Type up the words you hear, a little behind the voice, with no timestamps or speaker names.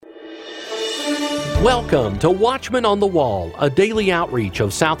Welcome to Watchman on the Wall, a daily outreach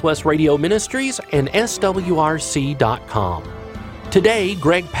of Southwest Radio Ministries and SWRC.com. Today,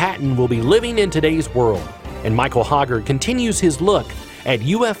 Greg Patton will be living in today's world, and Michael Hoggard continues his look at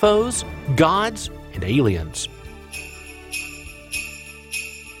UFOs, gods, and aliens.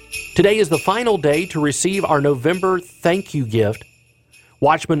 Today is the final day to receive our November thank you gift.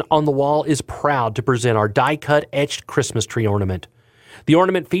 Watchman on the Wall is proud to present our die-cut etched Christmas tree ornament. The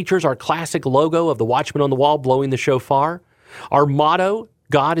ornament features our classic logo of the Watchman on the Wall blowing the shofar. Our motto,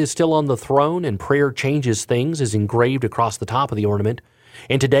 God is still on the throne and prayer changes things, is engraved across the top of the ornament.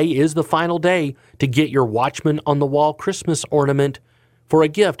 And today is the final day to get your Watchman on the Wall Christmas ornament. For a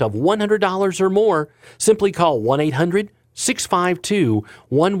gift of $100 or more, simply call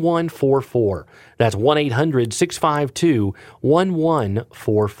 1-800-652-1144. That's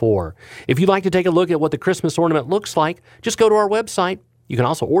 1-800-652-1144. If you'd like to take a look at what the Christmas ornament looks like, just go to our website. You can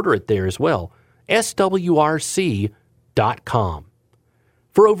also order it there as well, swrc.com.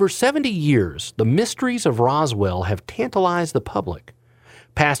 For over 70 years, the mysteries of Roswell have tantalized the public.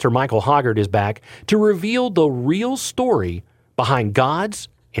 Pastor Michael Hoggard is back to reveal the real story behind gods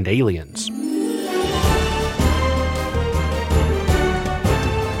and aliens.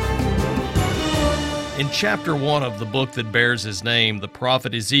 In chapter 1 of the book that bears his name, the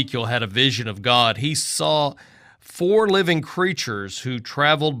prophet Ezekiel had a vision of God. He saw 4 living creatures who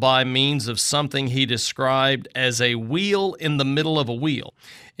traveled by means of something he described as a wheel in the middle of a wheel.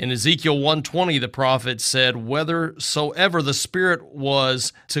 In Ezekiel 1:20, the prophet said, "Whithersoever the Spirit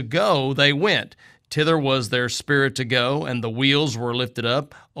was to go, they went. Thither was their spirit to go, and the wheels were lifted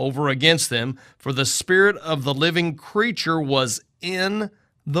up over against them, for the spirit of the living creature was in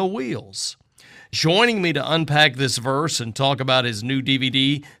the wheels." Joining me to unpack this verse and talk about his new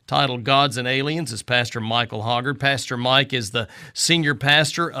DVD titled Gods and Aliens is Pastor Michael Hoggard. Pastor Mike is the senior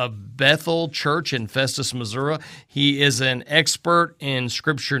pastor of Bethel Church in Festus, Missouri. He is an expert in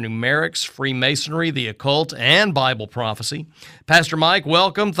scripture numerics, Freemasonry, the occult, and Bible prophecy. Pastor Mike,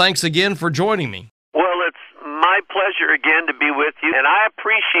 welcome. Thanks again for joining me. Well, it's my pleasure again to be with you, and I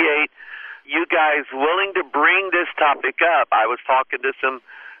appreciate you guys willing to bring this topic up. I was talking to some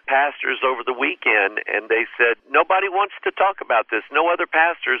pastors over the weekend, and they said, nobody wants to talk about this. No other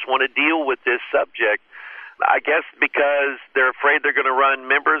pastors want to deal with this subject. I guess because they're afraid they're going to run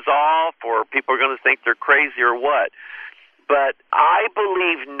members off, or people are going to think they're crazy or what. But I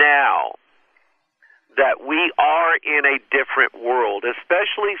believe now that we are in a different world,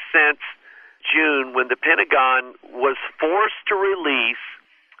 especially since June, when the Pentagon was forced to release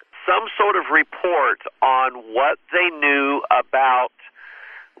some sort of report on what they knew about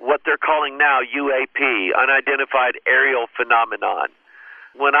what they're calling now UAP, Unidentified Aerial Phenomenon.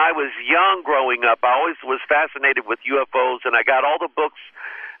 When I was young growing up, I always was fascinated with UFOs, and I got all the books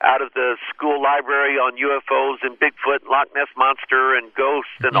out of the school library on UFOs and Bigfoot and Loch Ness Monster and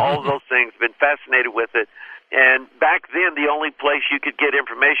ghosts and all of those things. Been fascinated with it. And back then, the only place you could get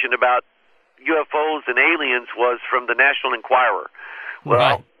information about UFOs and aliens was from the National Enquirer.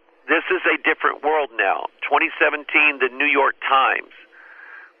 Well, This is a different world now. 2017, the New York Times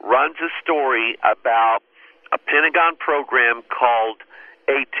runs a story about a Pentagon program called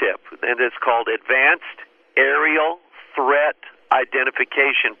ATIP, and it's called Advanced Aerial Threat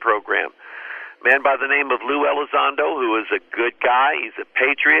Identification Program. A man by the name of Lou Elizondo, who is a good guy. He's a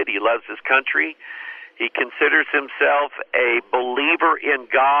patriot. He loves his country. He considers himself a believer in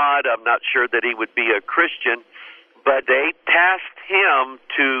God. I'm not sure that he would be a Christian, but they tasked him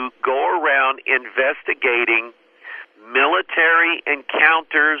to go around investigating military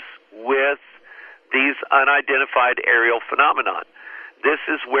encounters with these unidentified aerial phenomenon. This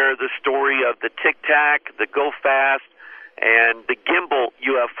is where the story of the Tic Tac, the Go Fast, and the Gimbal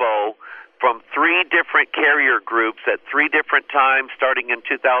UFO from 3 different carrier groups at 3 different times, starting in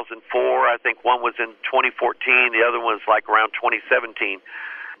 2004. I think one was in 2014, the other one was like around 2017.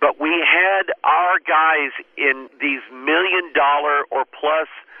 But we had our guys in these $1 million or plus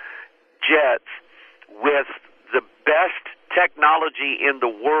jets with the best technology in the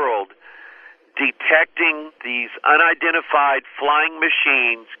world detecting these unidentified flying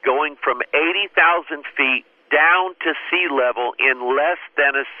machines going from 80,000 feet down to sea level in less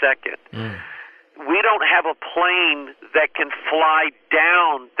than a second. We don't have a plane that can fly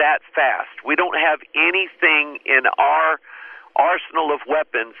down that fast. We don't have anything in our arsenal of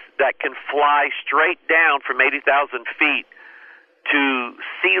weapons that can fly straight down from 80,000 feet to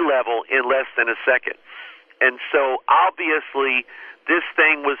sea level in less than a second. And so obviously this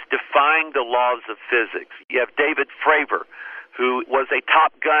thing was defying the laws of physics. You have David Fravor, who was a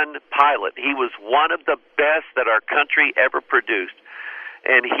Top Gun pilot. He was one of the best that our country ever produced.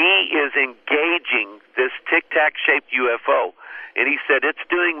 and he is engaging this tic-tac-shaped UFO. And he said it's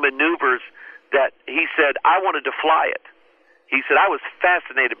doing maneuvers that he said, I wanted to fly it. He said, I was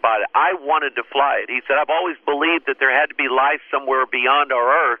fascinated by it. I wanted to fly it. He said, I've always believed that there had to be life somewhere beyond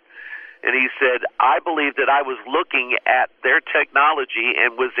our Earth. And he said, I believed that I was looking at their technology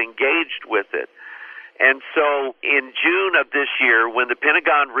and was engaged with it. And so in June of this year, when the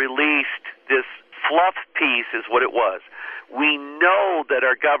Pentagon released this fluff piece, is what it was, we know that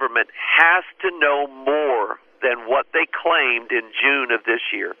our government has to know more than what they claimed in June of this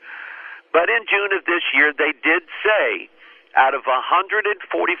year. But in June of this year, they did say, out of 144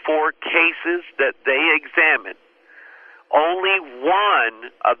 cases that they examined, only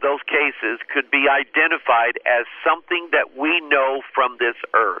one of those cases could be identified as something that we know from this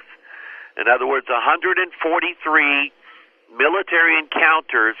earth. In other words, 143 military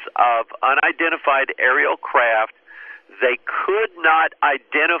encounters of unidentified aerial craft, they could not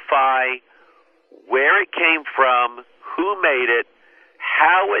identify where it came from, who made it,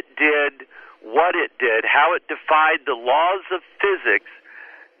 how it did what it did, how it defied the laws of physics,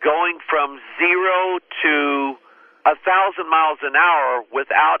 going from 0 to 1,000 miles an hour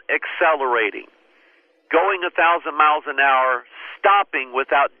without accelerating, going 1,000 miles an hour, stopping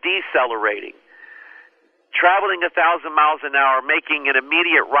without decelerating, traveling 1,000 miles an hour, making an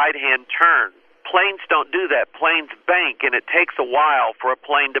immediate right-hand turn. Planes don't do that. Planes bank, and it takes a while for a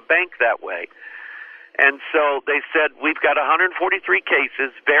plane to bank that way. And so they said, we've got 143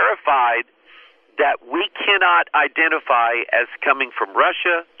 cases verified that we cannot identify as coming from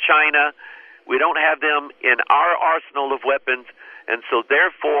Russia, China. We don't have them in our arsenal of weapons, and so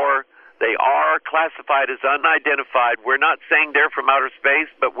therefore they are classified as unidentified. We're not saying they're from outer space,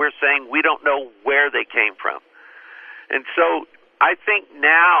 but we're saying we don't know where they came from. And so I think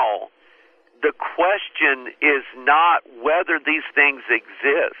now the question is not whether these things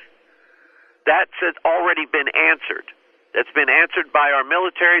exist. That's already been answered. It's been answered by our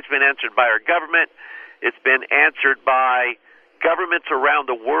military. It's been answered by our government. It's been answered by governments around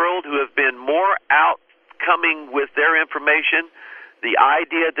the world who have been more outcoming with their information. The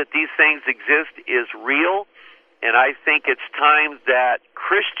idea that these things exist is real, and I think it's time that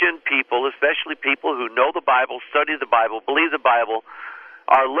Christian people, especially people who know the Bible, study the Bible, believe the Bible,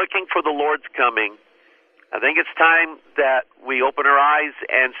 are looking for the Lord's coming. I think it's time that we open our eyes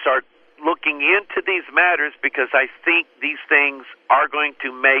and start looking into these matters, because I think these things are going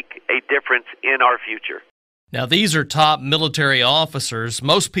to make a difference in our future. Now, these are top military officers.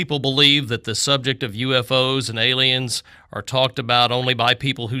 Most people believe that the subject of UFOs and aliens are talked about only by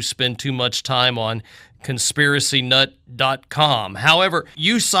people who spend too much time on conspiracynut.com. However,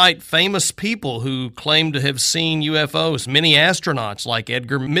 you cite famous people who claim to have seen UFOs. Many astronauts like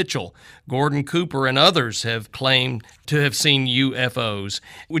Edgar Mitchell, Gordon Cooper, and others have claimed to have seen UFOs.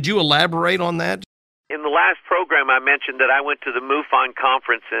 Would you elaborate on that? In the last program, I mentioned that I went to the MUFON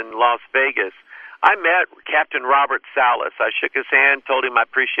conference in Las Vegas. I met Captain Robert Salas. I shook his hand, told him I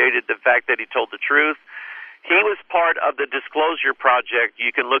appreciated the fact that he told the truth. He was part of the Disclosure Project.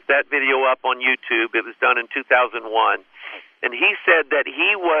 You can look that video up on YouTube. It was done in 2001. And he said that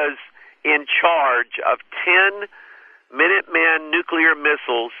he was in charge of 10 Minuteman nuclear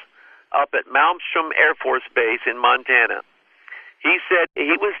missiles up at Malmstrom Air Force Base in Montana. He said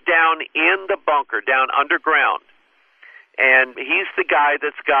he was down in the bunker, down underground. And he's the guy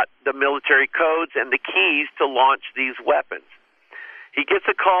that's got the military codes and the keys to launch these weapons. He gets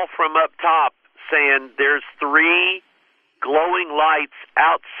a call from up top saying there's 3 glowing lights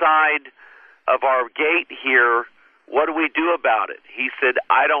outside of our gate here. What do we do about it? He said,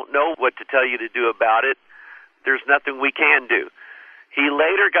 I don't know what to tell you to do about it. There's nothing we can do. He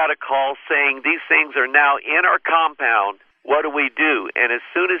later got a call saying these things are now in our compound. What do we do? And as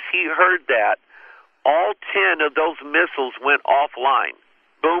soon as he heard that, all 10 of those missiles went offline.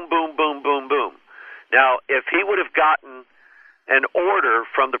 Boom, boom, boom, boom, boom. Now, if he would have gotten an order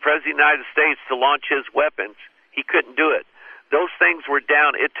from the President of the United States to launch his weapons, he couldn't do it. Those things were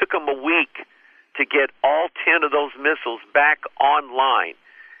down. It took him a week to get all 10 of those missiles back online.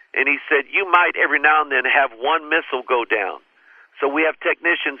 And he said, you might every now and then have one missile go down. So we have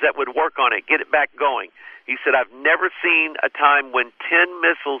technicians that would work on it, get it back going. He said, I've never seen a time when 10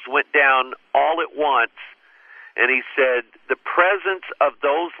 missiles went down all at once. And he said, the presence of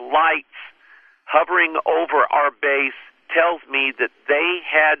those lights hovering over our base tells me that they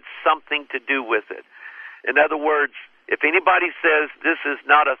had something to do with it. In other words, if anybody says this is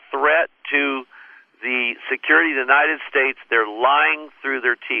not a threat to the security of the United States, they're lying through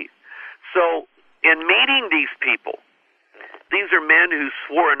their teeth. So in meeting these people, these are men who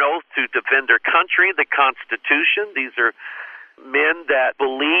swore an oath to defend their country, the Constitution. These are men that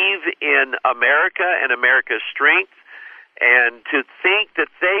believe in America and America's strength, and to think that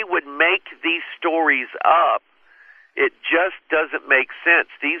they would make these stories up, it just doesn't make sense.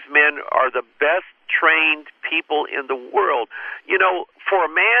 These men are the best trained people in the world. You know, for a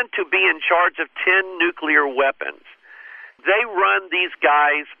man to be in charge of 10 nuclear weapons, they run these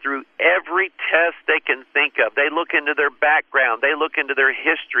guys through every test they can think of. They look into their background. They look into their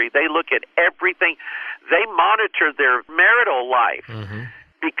history. They look at everything. They monitor their marital life.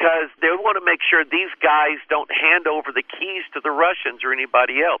 Because they want to make sure these guys don't hand over the keys to the Russians or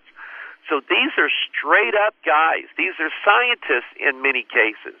anybody else. So these are straight-up guys. These are scientists in many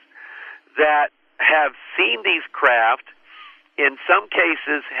cases that have seen these craft, in some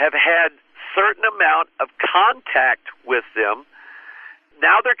cases have had certain amount of contact with them.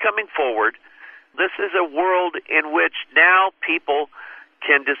 Now they're coming forward. This is a world in which now people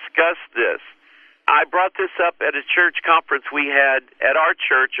can discuss this. I brought this up at a church conference we had at our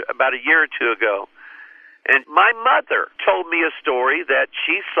church about a year or two ago. And my mother told me a story that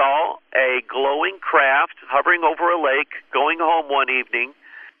she saw a glowing craft hovering over a lake going home one evening,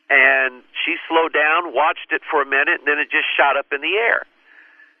 and she slowed down, watched it for a minute, and then it just shot up in the air.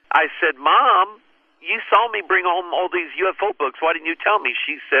 I said, "Mom, you saw me bring home all these UFO books. Why didn't you tell me?"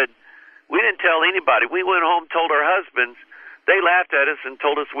 She said, "We didn't tell anybody. We went home, told our husbands. They laughed at us and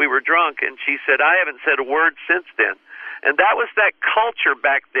told us we were drunk." And she said, "I haven't said a word since then." And that was that culture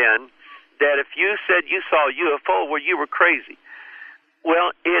back then, that if you said you saw a UFO, well, you were crazy.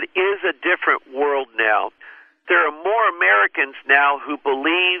 Well, it is a different world now. There are more Americans now who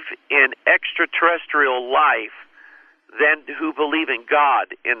believe in extraterrestrial life than who believe in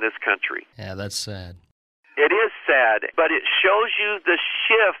God in this country. Yeah, that's sad. It is sad, but it shows you the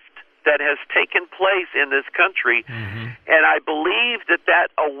shift that has taken place in this country. And I believe that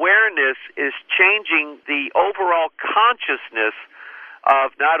that awareness is changing the overall consciousness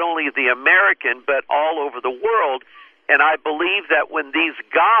of not only the American, but all over the world. And I believe that when these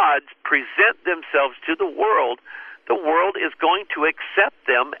gods present themselves to the world is going to accept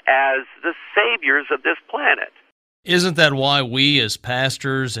them as the saviors of this planet. Isn't that why we as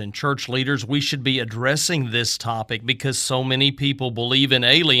pastors and church leaders, we should be addressing this topic, because so many people believe in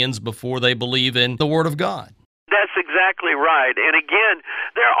aliens before they believe in the Word of God? That's exactly right. And again,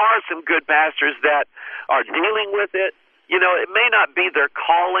 there are some good pastors that are dealing with it. You know, it may not be their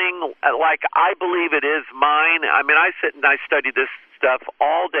calling like I believe it is mine. I mean, I sit and I study this stuff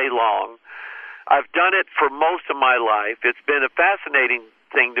all day long. I've done it for most of my life. It's been a fascinating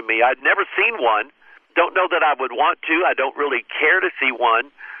thing to me. I'd never seen one. Don't know that I would want to. I don't really care to see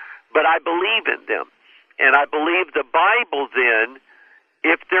one, but I believe in them. And I believe the Bible then,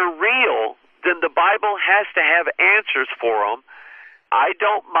 if they're real, then the Bible has to have answers for them. I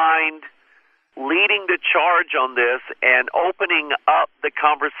don't mind leading the charge on this and opening up the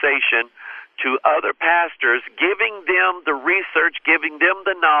conversation to other pastors, giving them the research, giving them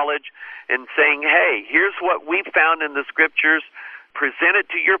the knowledge, and saying, hey, here's what we found in the Scriptures. Present it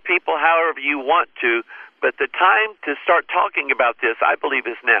to your people however you want to, but the time to start talking about this, I believe,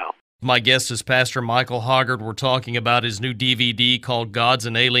 is now. My guest is Pastor Michael Hoggard. We're talking about his new DVD called Gods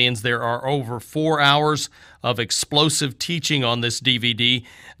and Aliens. There are over 4 hours of explosive teaching on this DVD.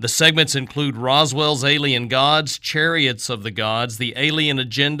 The segments include Roswell's Alien Gods, Chariots of the Gods, The Alien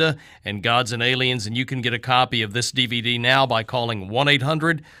Agenda, and Gods and Aliens. And you can get a copy of this DVD now by calling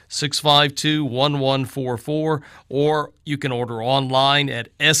 1-800-652-1144, or you can order online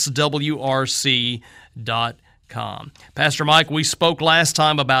at swrc.com. Pastor Mike, we spoke last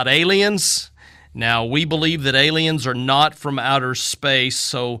time about aliens. Now, we believe that aliens are not from outer space,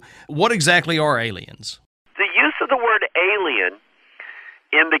 so what exactly are aliens? The use of the word alien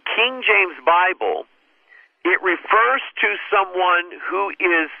in the King James Bible, it refers to someone who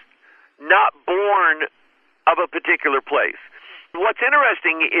is not born of a particular place. What's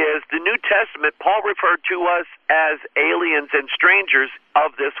interesting is the New Testament, Paul referred to us as aliens and strangers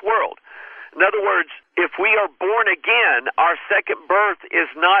of this world. In other words, if we are born again, our second birth is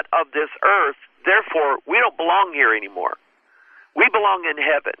not of this earth. Therefore, we don't belong here anymore. We belong in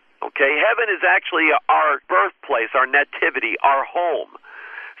heaven, okay? Heaven is actually our birthplace, our nativity, our home.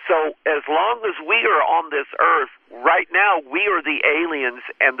 So as long as we are on this earth, right now, we are the aliens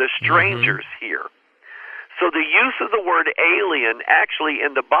and the strangers here. So the use of the word alien actually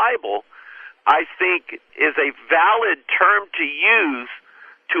in the Bible, I think, is a valid term to use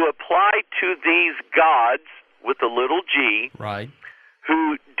to apply to these gods with a little g, right,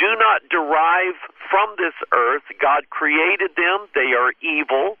 who do not derive from this earth. God created them. They are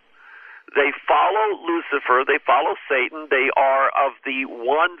evil. They follow Lucifer. They follow Satan. They are of the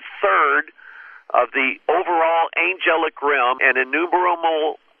 1/3 of the overall angelic realm, an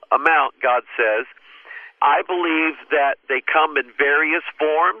innumerable amount, God says. I believe that they come in various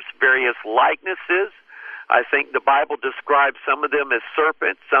forms, various likenesses. I think the Bible describes some of them as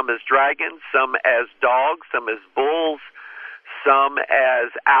serpents, some as dragons, some as dogs, some as bulls, some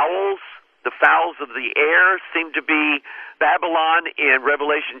as owls. The fowls of the air seem to be Babylon in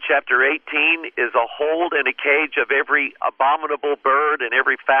Revelation chapter 18 is a hold and a cage of every abominable bird and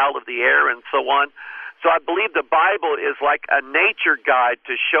every fowl of the air and so on. So I believe the Bible is like a nature guide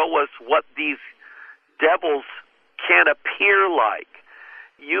to show us what these devils can appear like.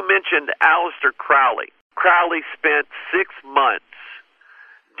 You mentioned Aleister Crowley. Crowley spent 6 months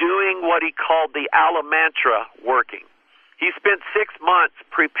doing what he called the Alamantra working. He spent 6 months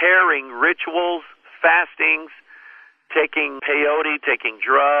preparing rituals, fastings, taking peyote, taking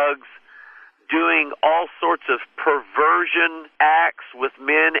drugs, doing all sorts of perversion acts with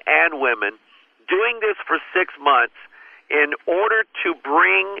men and women, doing this for 6 months in order to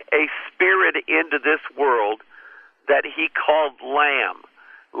bring a spirit into this world that he called Lamb.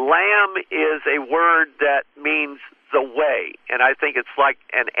 Lamb is a word that means the way, and I think it's like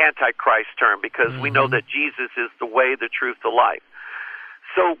an antichrist term because we know that Jesus is the way, the truth, the life.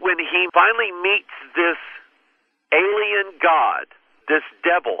 So when he finally meets this alien god, this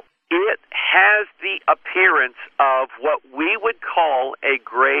devil, it has the appearance of what we would call a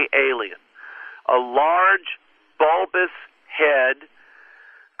gray alien, a large, bulbous head.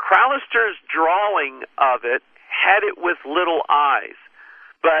 Crowlister's drawing of it had it with little eyes.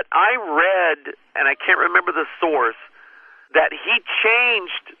 But I read, and I can't remember the source, that he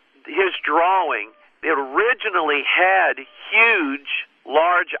changed his drawing. It originally had huge,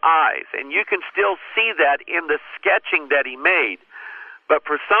 large eyes, and you can still see that in the sketching that he made. But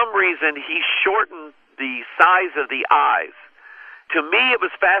for some reason, he shortened the size of the eyes. To me, it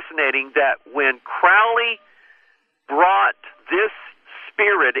was fascinating that when Crowley brought this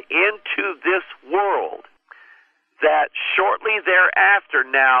spirit into this world, that shortly thereafter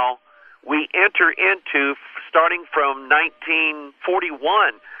now we enter into, starting from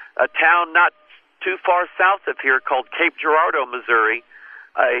 1941, a town not too far south of here called Cape Girardeau, Missouri.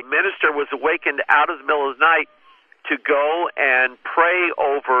 A minister was awakened out of the middle of the night to go and pray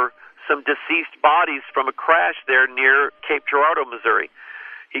over some deceased bodies from a crash there near Cape Girardeau, Missouri.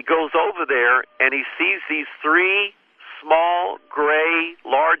 He goes over there and he sees these 3 small, gray,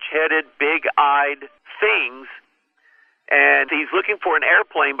 large-headed, big-eyed things. And he's looking for an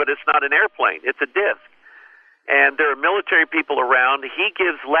airplane, but it's not an airplane. It's a disc. And there are military people around. He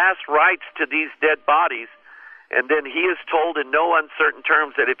gives last rites to these dead bodies, and then he is told in no uncertain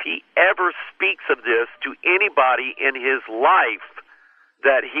terms that if he ever speaks of this to anybody in his life,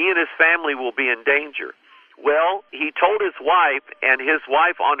 that he and his family will be in danger. Well, he told his wife, and his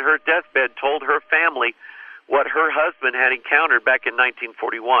wife on her deathbed told her family what her husband had encountered back in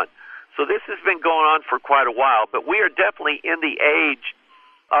 1941. So this has been going on for quite a while, but we are definitely in the age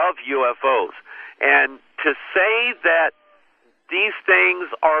of UFOs. And to say that these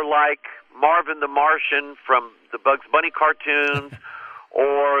things are like Marvin the Martian from the Bugs Bunny cartoons,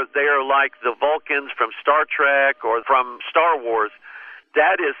 or they are like the Vulcans from Star Trek or from Star Wars,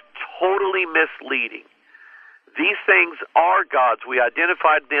 that is totally misleading. These things are gods. We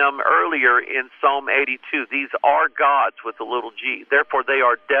identified them earlier in Psalm 82. These are gods with a little g. Therefore, they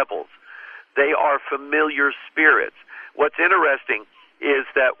are devils. They are familiar spirits. What's interesting is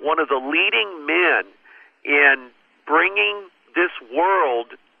that one of the leading men in bringing this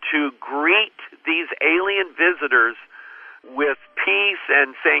world to greet these alien visitors with peace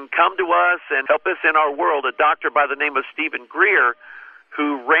and saying, come to us and help us in our world, a doctor by the name of Stephen Greer,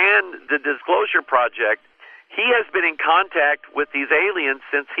 who ran the Disclosure Project, he has been in contact with these aliens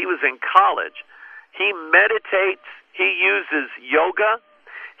since he was in college. He meditates, he uses yoga,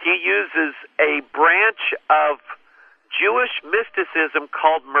 he uses a branch of Jewish mysticism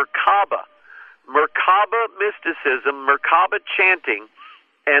called Merkaba. Merkaba mysticism, Merkaba chanting,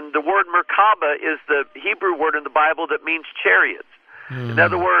 and the word Merkaba is the Hebrew word in the Bible that means chariots. In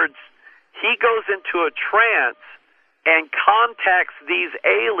other words, he goes into a trance and contacts these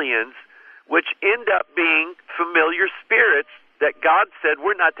aliens, which end up being familiar spirits that God said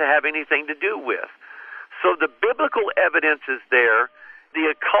we're not to have anything to do with. So the biblical evidence is there.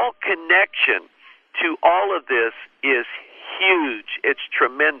 The occult connection to all of this is huge. It's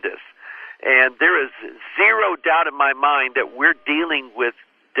tremendous. And there is zero doubt in my mind that we're dealing with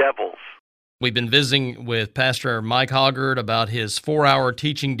devils. We've been visiting with Pastor Mike Hoggard about his 4-hour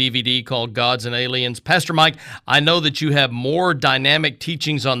teaching DVD called Gods and Aliens. Pastor Mike, I know that you have more dynamic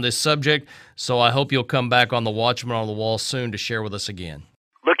teachings on this subject, so I hope you'll come back on the Watchman on the Wall soon to share with us again.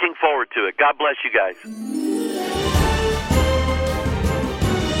 Looking forward to it. God bless you guys.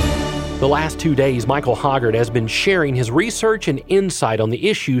 The last 2 days, Michael Hoggard has been sharing his research and insight on the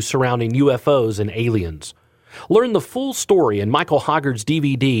issues surrounding UFOs and aliens. Learn the full story in Michael Hoggard's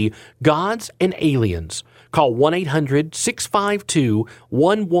DVD, Gods and Aliens. Call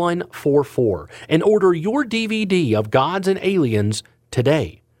 1-800-652-1144 and order your DVD of Gods and Aliens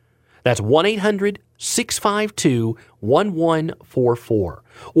today. That's 1-800-652-1144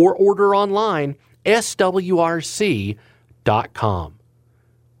 or order online swrc.com.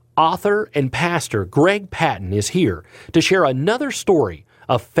 Author and pastor Greg Patton is here to share another story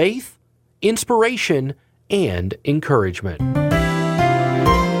of faith, inspiration, and encouragement.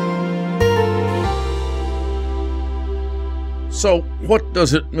 So, what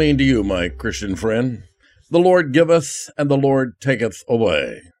does it mean to you, my Christian friend? The Lord giveth, and the Lord taketh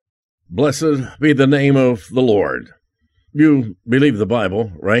away. Blessed be the name of the Lord. You believe the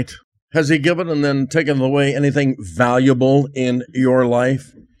Bible, right? Has He given and then taken away anything valuable in your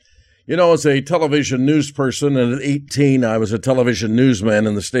life? You know, as a television news person, and at 18, I was a television newsman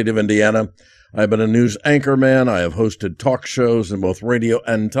in the state of Indiana. I've been a news anchorman. I have hosted talk shows in both radio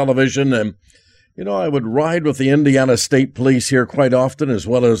and television. And, you know, I would ride with the Indiana State Police here quite often, as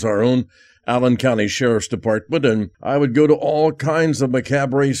well as our own Allen County Sheriff's Department. And I would go to all kinds of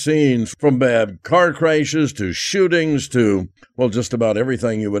macabre scenes, from bad car crashes to shootings to, well, just about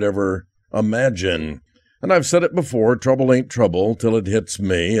everything you would ever imagine. And I've said it before, trouble ain't trouble till it hits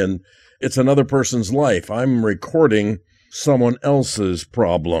me. And it's another person's life. I'm recording someone else's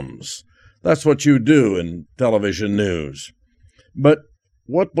problems. That's what you do in television news. But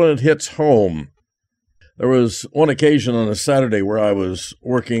what when it hits home? There was one occasion on a Saturday where I was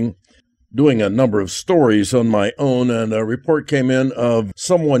working, doing a number of stories on my own, and a report came in of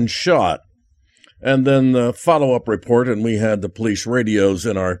someone shot. And then the follow-up report, and we had the police radios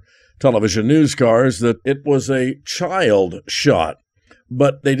in our television news cars, that it was a child shot.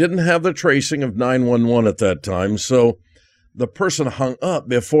 But they didn't have the tracing of 911 at that time, so the person hung up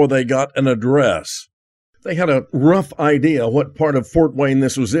before they got an address. They had a rough idea what part of Fort Wayne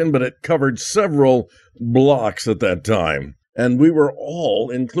this was in, but it covered several blocks at that time. And we were all,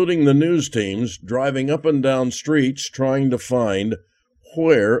 including the news teams, driving up and down streets trying to find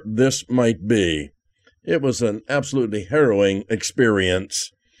where this might be. It was an absolutely harrowing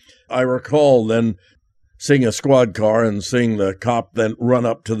experience. I recall then seeing a squad car and seeing the cop then run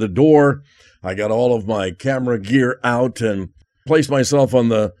up to the door. I got all of my camera gear out and placed myself on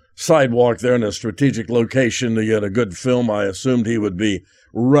the sidewalk there in a strategic location to get a good film. I assumed he would be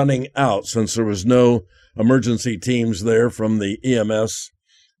running out since there was no emergency teams there from the EMS,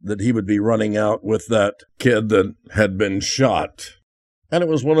 that he would be running out with that kid that had been shot. And it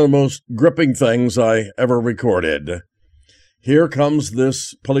was one of the most gripping things I ever recorded. Here comes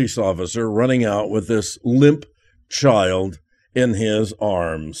this police officer running out with this limp child in his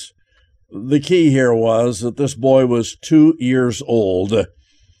arms. The key here was that this boy was 2 years old,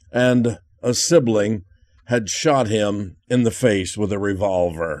 and a sibling had shot him in the face with a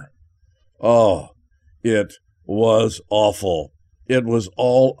revolver. Oh, it was awful. It was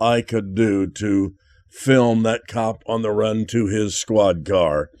all I could do to film that cop on the run to his squad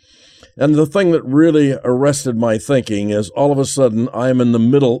car. And the thing that really arrested my thinking is all of a sudden I'm in the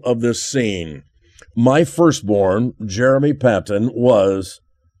middle of this scene. My firstborn, Jeremy Patton, was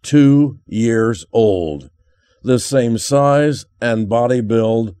 2 years old, the same size and body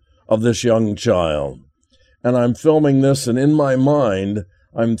build of this young child. And I'm filming this, and in my mind,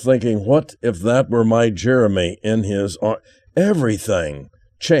 I'm thinking, what if that were my Jeremy in his arms? Everything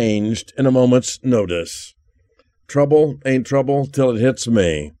changed in a moment's notice. Trouble ain't trouble till it hits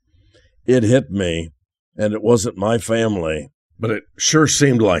me. It hit me, and it wasn't my family, but it sure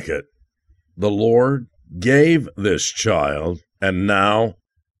seemed like it. The Lord gave this child, and now,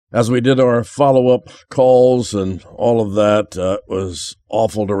 as we did our follow-up calls and all of that, it was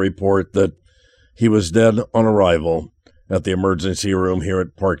awful to report that he was dead on arrival at the emergency room here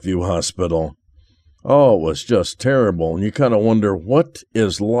at Parkview Hospital. Oh, it was just terrible, and you kind of wonder, what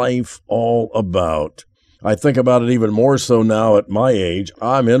is life all about? I think about it even more so now at my age.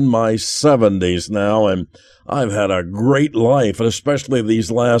 I'm in my 70s now, and I've had a great life, and especially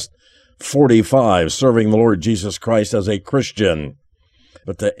these last 45, serving the Lord Jesus Christ as a Christian.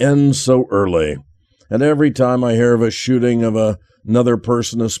 But to end so early, and every time I hear of a shooting of another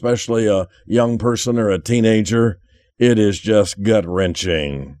person, especially a young person or a teenager, it is just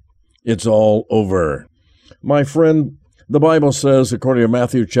gut-wrenching. It's all over. My friend, the Bible says, according to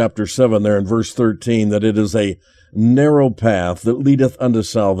Matthew chapter 7 there in verse 13, that it is a narrow path that leadeth unto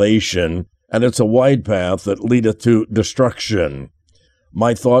salvation, and it's a wide path that leadeth to destruction.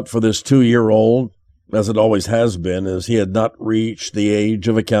 My thought for this 2-year-old, as it always has been, is he had not reached the age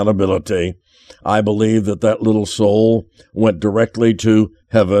of accountability. I believe that little soul went directly to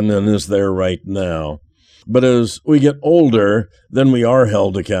heaven and is there right now. But as we get older, then we are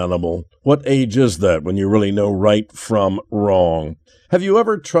held accountable. What age is that when you really know right from wrong? Have you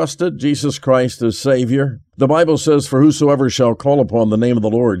ever trusted Jesus Christ as Savior? The Bible says, "For whosoever shall call upon the name of the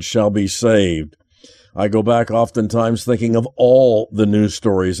Lord shall be saved." I go back oftentimes thinking of all the news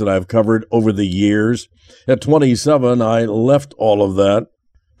stories that I've covered over the years. At 27, I left all of that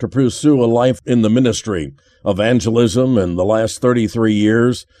to pursue a life in the ministry, evangelism, and the last 33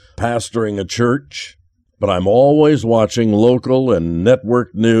 years pastoring a church. But I'm always watching local and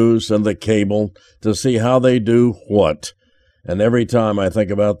network news and the cable to see how they do what. And every time I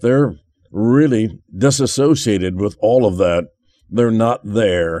think about they're really disassociated with all of that. They're not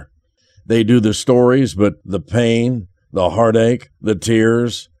there. They do the stories, but the pain, the heartache, the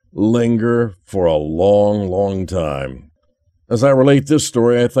tears linger for a long, long time. As I relate this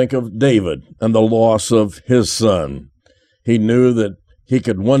story, I think of David and the loss of his son. He knew that he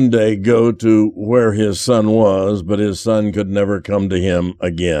could one day go to where his son was, but his son could never come to him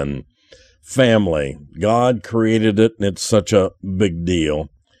again. Family. God created it, and it's such a big deal.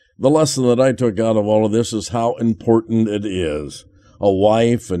 The lesson that I took out of all of this is how important it is. A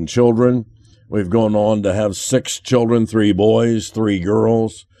wife and children. We've gone on to have 6 children, 3 boys, 3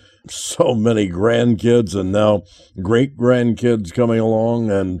 girls, so many grandkids, and now great-grandkids coming along,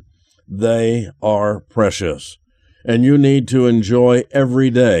 and they are precious. And you need to enjoy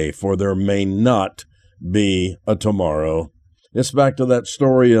every day, for there may not be a tomorrow. It's back to that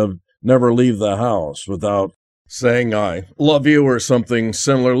story of never leave the house without saying I love you or something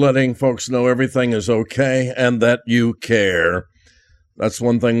similar, letting folks know everything is okay and that you care. That's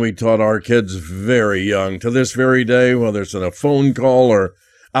one thing we taught our kids very young. To this very day, whether it's in a phone call or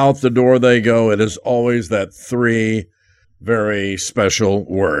out the door they go, it is always that 3 very special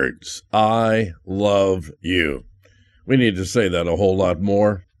words. I love you. We need to say that a whole lot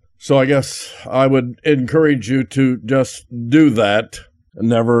more. So I guess I would encourage you to just do that.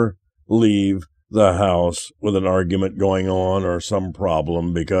 Never leave the house with an argument going on or some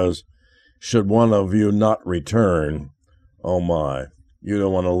problem, because should one of you not return, oh my, you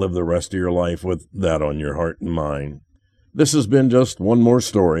don't want to live the rest of your life with that on your heart and mind. This has been just one more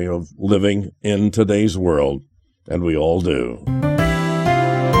story of living in today's world, and we all do.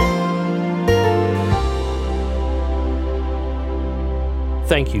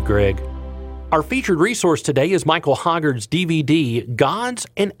 Thank you, Greg. Our featured resource today is Michael Hoggard's DVD, Gods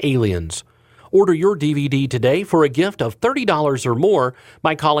and Aliens. Order your DVD today for a gift of $30 or more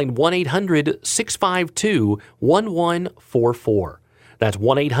by calling 1-800-652-1144. That's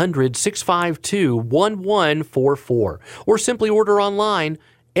 1-800-652-1144. Or simply order online,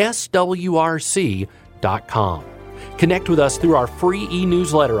 swrc.com. Connect with us through our free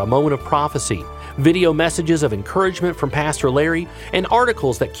e-newsletter, A Moment of Prophecy, video messages of encouragement from Pastor Larry, and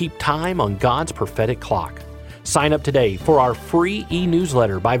articles that keep time on God's prophetic clock. Sign up today for our free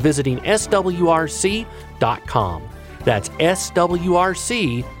e-newsletter by visiting swrc.com. That's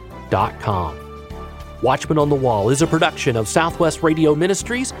swrc.com. Watchman on the Wall is a production of Southwest Radio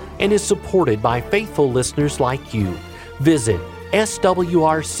Ministries and is supported by faithful listeners like you. Visit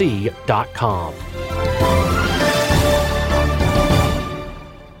swrc.com.